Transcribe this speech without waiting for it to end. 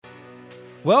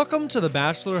Welcome to the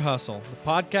Bachelor Hustle, the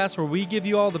podcast where we give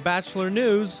you all the Bachelor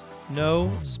news,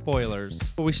 no spoilers.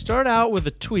 But we start out with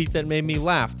a tweet that made me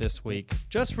laugh this week.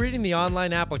 Just reading the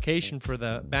online application for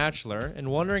the Bachelor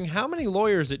and wondering how many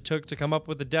lawyers it took to come up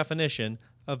with the definition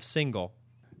of single.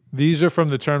 These are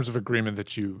from the terms of agreement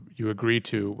that you agree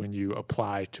to when you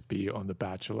apply to be on The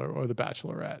Bachelor or The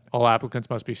Bachelorette. All applicants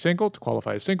must be single. To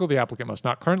qualify as single, the applicant must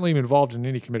not currently be involved in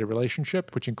any committed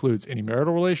relationship, which includes any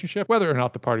marital relationship, whether or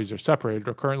not the parties are separated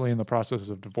or currently in the process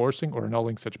of divorcing or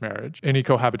annulling such marriage, any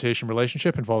cohabitation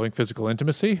relationship involving physical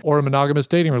intimacy, or a monogamous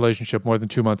dating relationship more than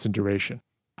 2 months in duration.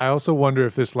 I also wonder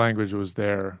if this language was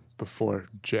there before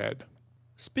Jed.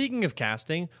 Speaking of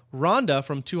casting, Rhonda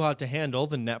from Too Hot to Handle,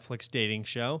 the Netflix dating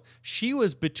show, she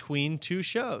was between two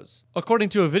shows. According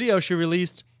to a video she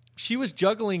released, she was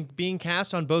juggling being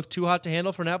cast on both Too Hot to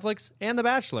Handle for Netflix and The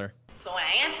Bachelor. So when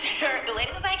I answered, the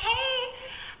lady was like, hey,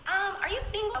 are you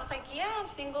single? I was like, yeah, I'm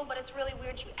single, but it's really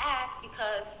weird you ask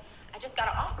because I just got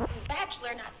an offer from The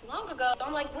Bachelor not too long ago. So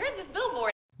I'm like, where's this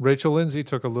billboard? Rachel Lindsay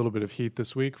took a little bit of heat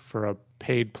this week for a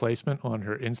paid placement on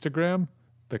her Instagram.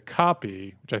 The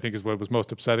copy, which I think is what was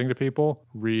most upsetting to people,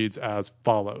 reads as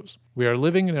follows. We are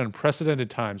living in unprecedented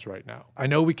times right now. I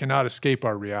know we cannot escape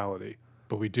our reality,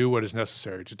 but we do what is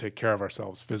necessary to take care of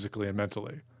ourselves physically and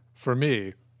mentally. For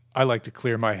me, I like to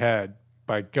clear my head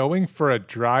by going for a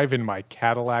drive in my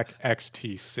Cadillac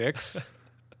XT6.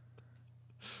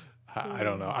 I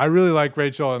don't know. I really like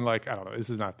Rachel and I don't know, this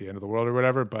is not the end of the world or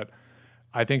whatever, but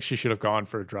I think she should have gone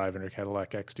for a drive in her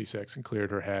Cadillac XT6 and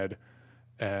cleared her head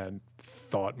and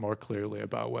thought more clearly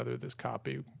about whether this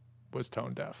copy was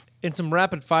tone deaf. In some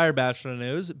rapid-fire Bachelor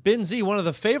news, Ben Z, one of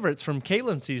the favorites from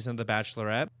Caitlin's season of The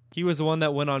Bachelorette, he was the one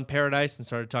that went on Paradise and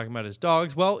started talking about his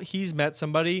dogs. Well, he's met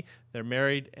somebody, they're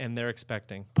married, and they're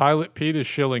expecting. Pilot Pete is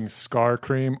shilling Scar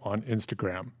Cream on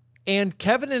Instagram. And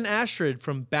Kevin and Astrid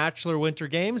from Bachelor Winter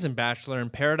Games and Bachelor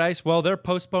in Paradise, well, they're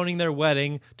postponing their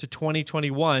wedding to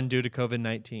 2021 due to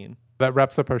COVID-19. That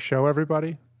wraps up our show,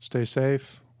 everybody. Stay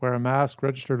safe. Wear a mask,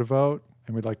 register to vote,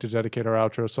 and we'd like to dedicate our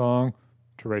outro song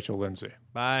to Rachel Lindsay.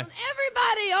 Bye.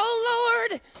 Everybody, oh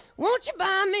Lord, won't you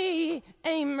buy me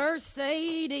a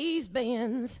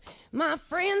Mercedes-Benz? My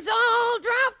friends all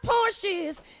drive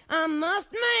Porsches, I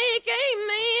must make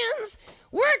amends.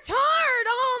 Worked hard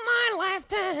all my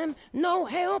lifetime, no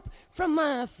help from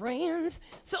my friends.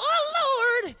 So,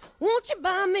 oh Lord, won't you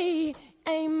buy me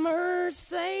a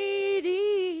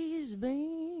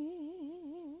Mercedes-Benz?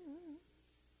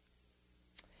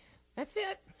 That's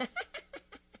it.